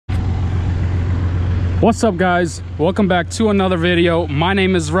What's up, guys? Welcome back to another video. My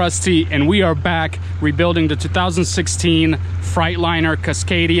name is Rusty and we are back rebuilding the 2016 Freightliner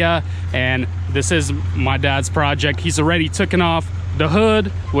Cascadia, and this is my dad's project. He's already taken off the hood,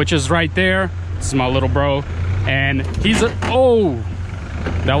 which is right there. This is my little bro, and oh,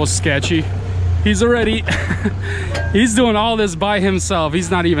 that was sketchy. He's already he's doing all this by himself. He's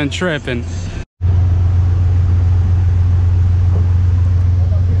not even tripping.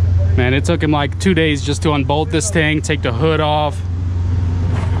 Man, it took him like 2 days just to unbolt this thing, take the hood off.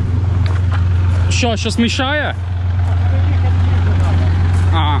 Що мішає?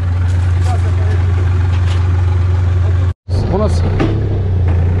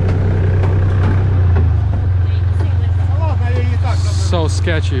 So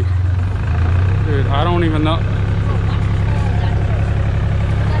sketchy. Dude, I don't even know.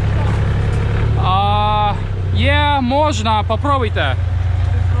 Yeah, можно, попробуйте.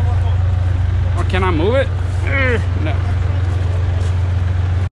 Or can I move it? No.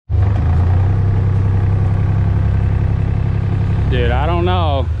 Dude, I don't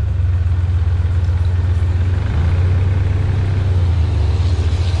know.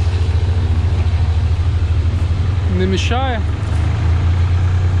 Не мешай.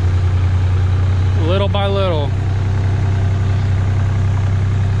 Little by little.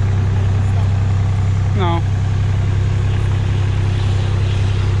 No.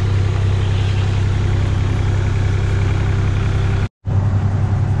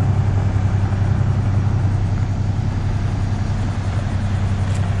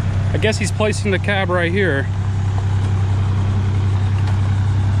 I guess he's placing the cab right here.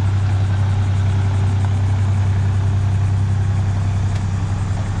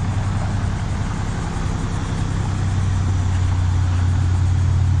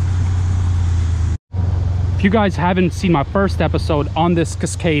 If you guys haven't seen my first episode on this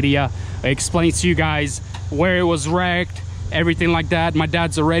Cascadia, I explained to you guys where it was wrecked, everything like that. My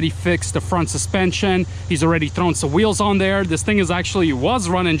dad's already fixed the front suspension. He's already thrown some wheels on there. This thing was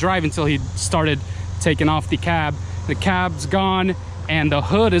run and drive until he started taking off the cab. The cab's gone and the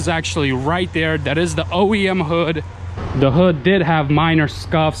hood is actually right there. That is the OEM hood. The hood did have minor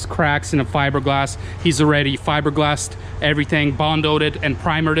scuffs, cracks in the fiberglass. He's already fiberglassed everything, bondoed it and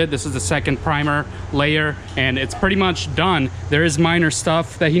primered it. This is the second primer layer and it's pretty much done. There is minor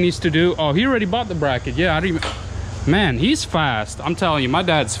stuff that he needs to do. Oh, he already bought the bracket. Yeah, I didn't even... Man, he's fast. I'm telling you, my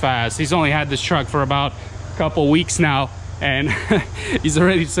dad's fast. He's only had this truck for about a couple weeks now and he's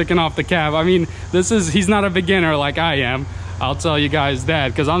already taking off the cab. I mean, he's not a beginner like I am. I'll tell you guys that,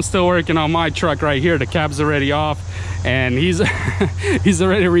 because I'm still working on my truck right here. The cab's already off and he's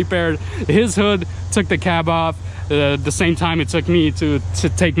already repaired his hood, took the cab off the same time it took me to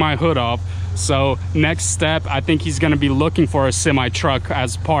take my hood off. So next step, I think he's going to be looking for a semi truck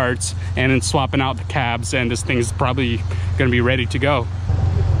as parts and then swapping out the cabs, and this thing's probably going to be ready to go.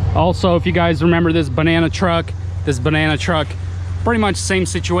 Also, if you guys remember this banana truck, pretty much same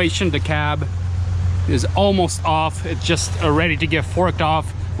situation. The cab is almost off. It's just ready to get forked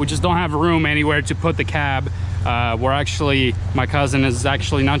off. We just don't have room anywhere to put the cab. My cousin is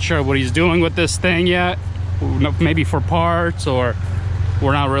actually not sure what he's doing with this thing yet. Maybe for parts, or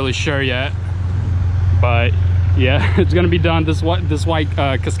we're not really sure yet. But yeah, it's gonna be done. This white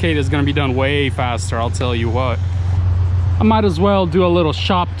Cascadia is gonna be done way faster, I'll tell you what. I might as well do a little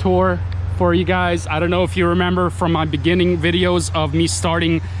shop tour for you guys. I don't know if you remember from my beginning videos of me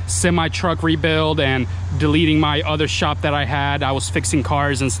starting semi-truck rebuild and deleting my other shop that I had. I was fixing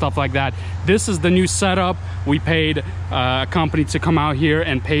cars and stuff like that. This is the new setup. We paid a company to come out here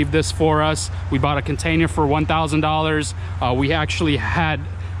and pave this for us. We bought a container for $1,000. We actually had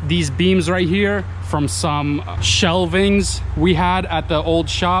these beams right here from some shelvings we had at the old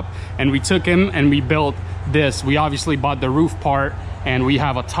shop, and we took them and we built this. We obviously bought the roof part, and we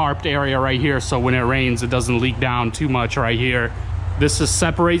have a tarped area right here, so when it rains it doesn't leak down too much right here. This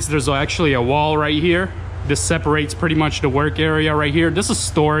separates. There's actually a wall right here. This separates pretty much the work area right here. This is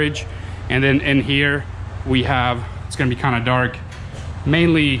storage, and then in here we have, it's gonna be kind of dark,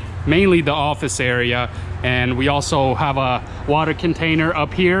 mainly the office area, and we also have a water container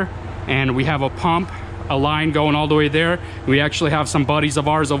up here, and we have a pump, a line going all the way there. We actually have some buddies of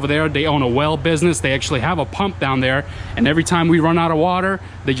ours over there. They own a well business. They actually have a pump down there, and every time we run out of water,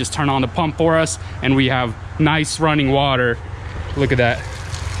 they just turn on the pump for us, and we have nice running water. Look at that.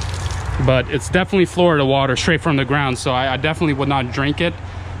 But it's definitely Florida water, straight from the ground, so I definitely would not drink it.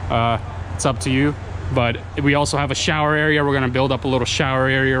 It's up to you. but we also have a shower area. We're gonna build up a little shower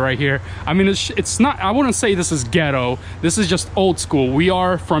area right here. I mean, it's not, I wouldn't say this is ghetto. This is just old school. We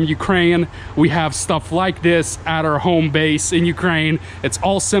are from Ukraine. We have stuff like this at our home base in Ukraine. It's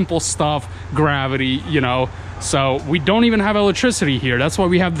all simple stuff, gravity, you know. So we don't even have electricity here. That's why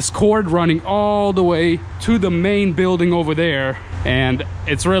we have this cord running all the way to the main building over there. And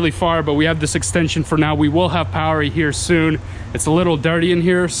it's really far, but we have this extension for now. We will have power here soon. It's a little dirty in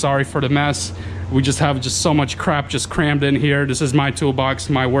here. Sorry for the mess. We just have so much crap just crammed in here. This is my toolbox,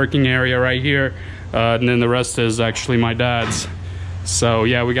 my working area right here. And then the rest is actually my dad's. So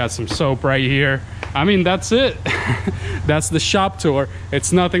yeah, we got some soap right here. I mean, that's it. That's the shop tour.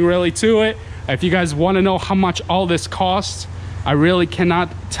 It's nothing really to it. If you guys want to know how much all this costs, I really cannot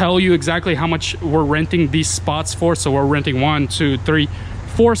tell you exactly how much we're renting these spots for. So we're renting 1, 2, 3,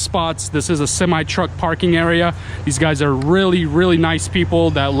 4 spots. This is a semi-truck parking area. These guys are really nice people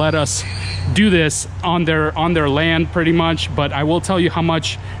that let us do this on their land pretty much. But I will tell you how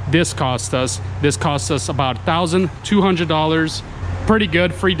much this cost us. This cost us about $1,200. Pretty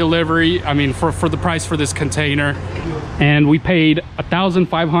good, free delivery. I mean, for the price for this container. And we paid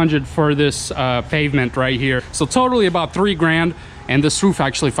 $1,500 for this pavement right here. So totally about $3 grand. And this roof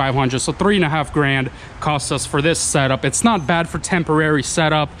actually $500, so $3.5 grand cost us for this setup. It's not bad for temporary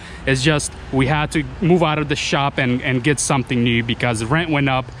setup. It's just we had to move out of the shop and get something new because rent went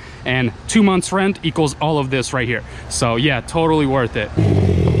up, and 2 months rent equals all of this right here. So yeah, totally worth it.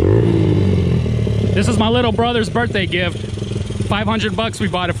 This is my little brother's birthday gift. 500 bucks we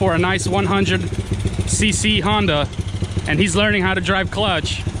bought it for, a nice 100cc Honda, and he's learning how to drive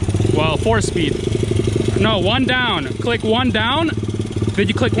clutch. Well, 4-speed. No, 1 down. Click 1 down. Did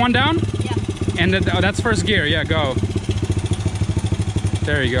you click 1 down? Yeah. And oh, that's first gear. Yeah, go.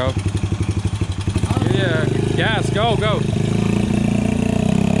 There you go. Oh. Yeah. Gas. Go. Go.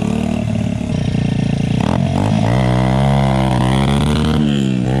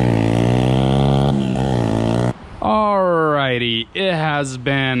 Alrighty. It has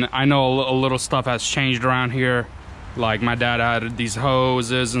been. I know a little stuff has changed around here. Like my dad had these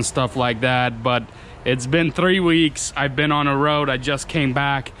hoses and stuff like that, but it's been 3 weeks. I've been on a road. I just came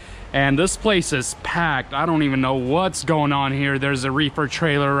back and this place is packed. I don't even know what's going on here. There's a reefer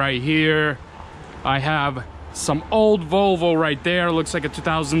trailer right here. I have some old Volvo right there. Looks like a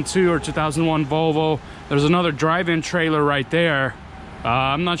 2002 or 2001 Volvo. There's another drive-in trailer right there.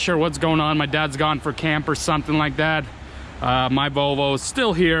 I'm not sure what's going on. My dad's gone for camp or something like that. My Volvo is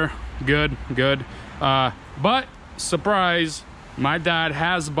still here. Good. But surprise, my dad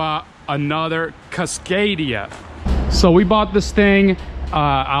has bought another Cascadia. So we bought this thing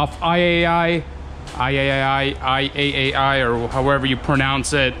off IAI, or however you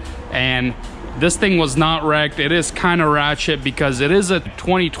pronounce it, and this thing was not wrecked. It is kind of ratchet because it is a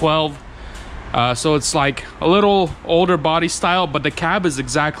 2012, so it's like a little older body style, but the cab is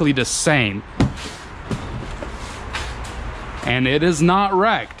exactly the same, and it is not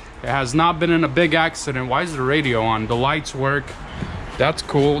wrecked. It has not been in a big accident. Why is the radio on? The lights work. That's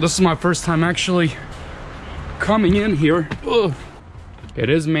cool. This is my first time actually coming in here. Ugh. It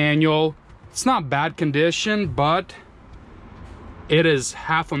is manual. It's not bad condition, but it is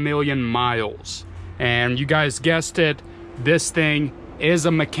 500,000 miles. And you guys guessed it, this thing is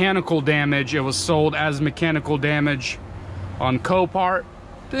a mechanical damage. It was sold as mechanical damage on Copart.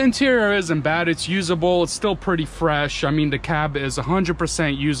 The interior isn't bad. It's usable. It's still pretty fresh. I mean, the cab is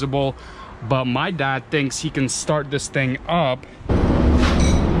 100% usable, but my dad thinks he can start this thing up.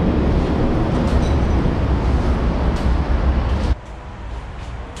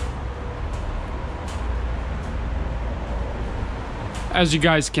 As you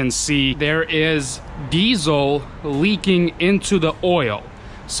guys can see, there is diesel leaking into the oil.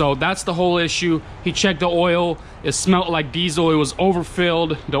 So that's the whole issue. He checked the oil. It smelled like diesel. It was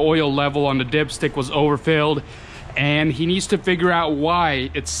overfilled. The oil level on the dipstick was overfilled. And he needs to figure out why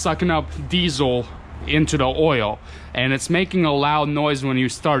it's sucking up diesel into the oil. And it's making a loud noise when you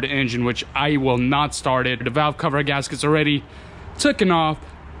start the engine, which I will not start it. The valve cover gasket's already taken off.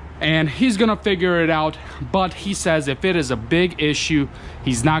 And he's gonna figure it out, but he says if it is a big issue,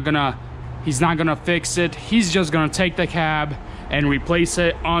 he's not gonna fix it. He's just gonna take the cab and replace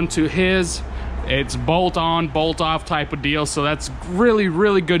it onto his. It's bolt on, bolt off type of deal. So that's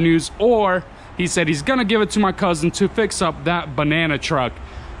really good news. Or he said he's gonna give it to my cousin to fix up that banana truck.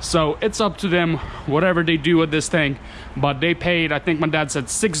 So it's up to them, whatever they do with this thing. But they paid, I think my dad said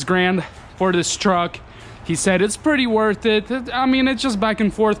 $6 grand for this truck. He said it's pretty worth it. I mean, it's just back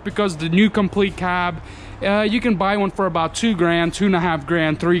and forth because the new complete cab, you can buy one for about $2 grand, $2.5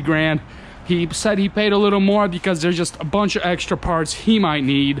 grand, $3 grand. He said he paid a little more because there's just a bunch of extra parts he might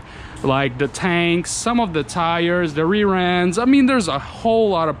need, like the tanks, some of the tires, the rear ends. I mean, there's a whole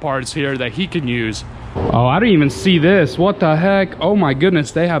lot of parts here that he can use. Oh, I didn't even see this. What the heck? Oh my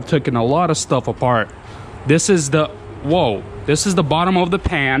goodness, they have taken a lot of stuff apart. This is the, whoa, this is the bottom of the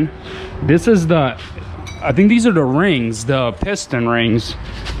pan. This is the, I think these are the rings, the piston rings,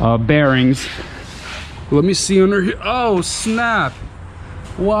 bearings. Let me see under here. Oh snap.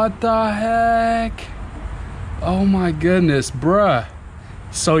 What the heck? Oh my goodness, bruh.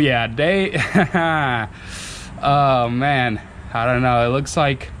 So yeah, they oh man, I don't know. It looks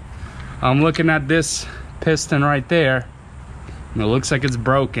like, I'm looking at this piston right there, and it looks like it's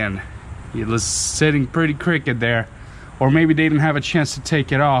broken. It was sitting pretty crooked there, or maybe they didn't have a chance to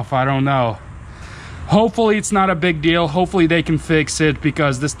take it off. I don't know. Hopefully it's not a big deal. Hopefully they can fix it,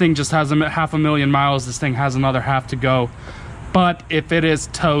 because this thing just has 500,000 miles. This thing has another half to go. But if it is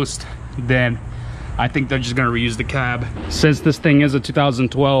toast, then I think they're just gonna reuse the cab. Since this thing is a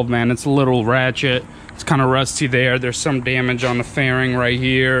 2012, man, it's a little ratchet. It's kind of rusty there. There's some damage on the fairing right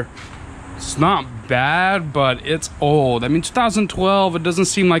here. It's not bad, but it's old. I mean, 2012, it doesn't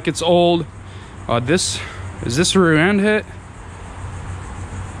seem like it's old. Is this rear end hit?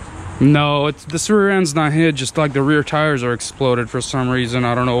 No, this rear end's not hit, just like the rear tires are exploded for some reason.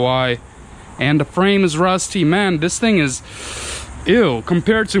 I don't know why. And the frame is rusty. Man, this thing is, ew,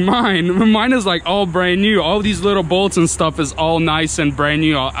 compared to mine. Mine is like all brand new. All these little bolts and stuff is all nice and brand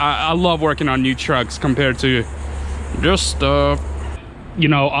new. I love working on new trucks compared to just you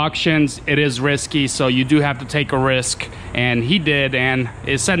know, auctions. It is risky, so you do have to take a risk, and he did, and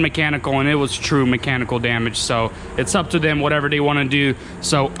it said mechanical, and it was true mechanical damage. So it's up to them, whatever they want to do.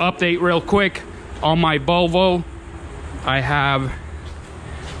 So update real quick on my Volvo. I have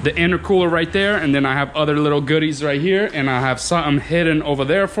the intercooler right there, and then I have other little goodies right here, and I have something hidden over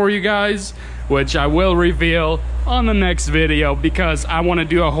there for you guys, which I will reveal on the next video, because I want to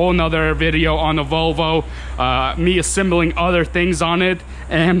do a whole nother video on the Volvo, me assembling other things on it,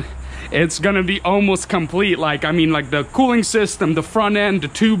 and it's gonna be almost complete. Like, I mean, like the cooling system, the front end, the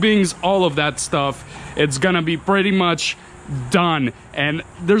tubings, all of that stuff, it's gonna be pretty much done, and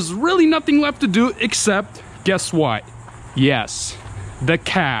there's really nothing left to do except, guess what? Yes, the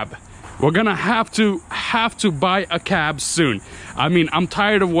cab. We're gonna have to buy a cab soon. I mean, I'm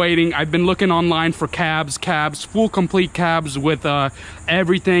tired of waiting. I've been looking online for cabs, full complete cabs with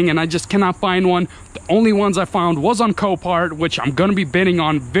everything, and I just cannot find one. The only ones I found was on Copart, which I'm gonna be bidding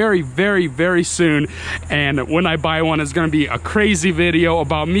on very, very, very soon. And when I buy one, it's gonna be a crazy video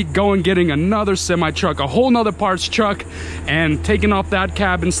about me going getting another semi truck, a whole nother parts truck, and taking off that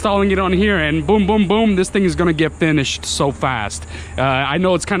cab, installing it on here, and boom, boom, boom, this thing is gonna get finished so fast. I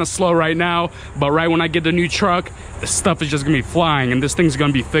know it's kind of slow right now, but right when I get the new truck, the stuff is just gonna be flying, and this thing's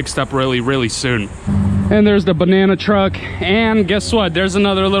gonna be fixed up really, really soon. And there's the banana truck, and guess what? There's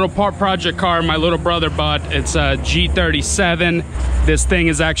another little project car my little brother bought. It's a G37. This thing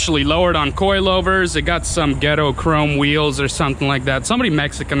is actually lowered on coilovers. It got some ghetto chrome wheels or something like that. Somebody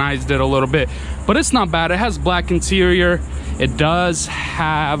Mexicanized it a little bit, but it's not bad. It has black interior. It does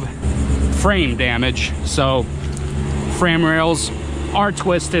have frame damage, so frame rails are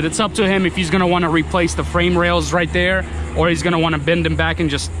twisted. It's up to him if he's gonna want to replace the frame rails right there, or he's gonna want to bend them back and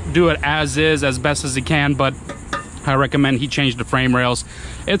just do it as is, as best as he can. But I recommend he change the frame rails.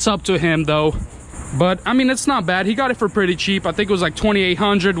 It's up to him though. But I mean, it's not bad. He got it for pretty cheap. I think it was like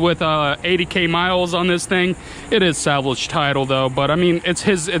 2,800 with 80K miles on this thing. It is salvage title though, but I mean,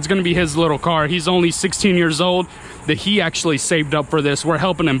 it's gonna be his little car. He's only 16 years old. That he actually saved up for this. We're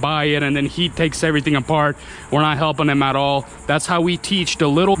helping him buy it, and then he takes everything apart. We're not helping him at all. That's how we teach the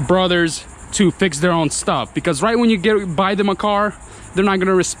little brothers to fix their own stuff, because right when you buy them a car, they're not going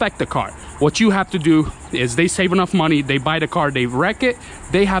to respect the car. What you have to do is, they save enough money, they buy the car, they wreck it,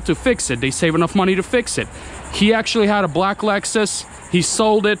 they have to fix it. They save enough money to fix it. He actually had a black Lexus, he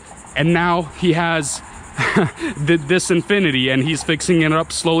sold it, and now he has this Infinity, and he's fixing it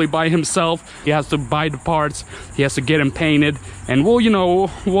up slowly by himself. He has to buy the parts, he has to get them painted, and we'll, you know,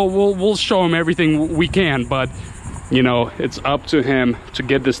 we'll show him everything we can, but you know, it's up to him to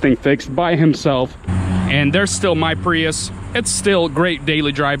get this thing fixed by himself. And there's still my Prius. It's still a great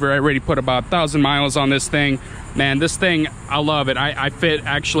daily driver. I already put about 1,000 miles on this thing. Man, this thing, I love it. I fit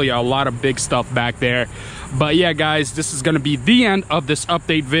actually a lot of big stuff back there. But yeah, guys, this is going to be the end of this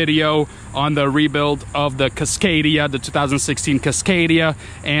update video on the rebuild of the Cascadia, the 2016 Cascadia,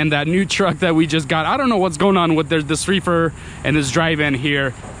 and that new truck that we just got. I don't know what's going on with this reefer and this drive-in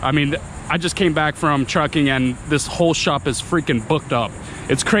here. I mean, I just came back from trucking and this whole shop is freaking booked up.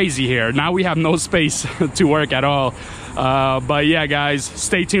 It's crazy here. Now we have no space to work at all. But yeah, guys,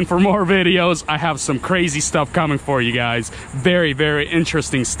 stay tuned for more videos. I have some crazy stuff coming for you guys. Very, very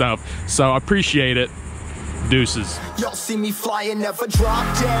interesting stuff. So I appreciate it. Deuces. Y'all see me flying, never drop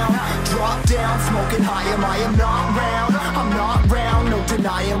down, smoking high, I am not round, I'm not round, no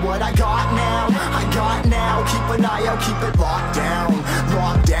denying what I got now, keep an eye out, keep it locked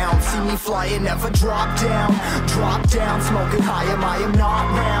down, see me flying, never drop down, smoking high, I am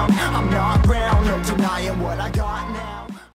not round, I'm not round.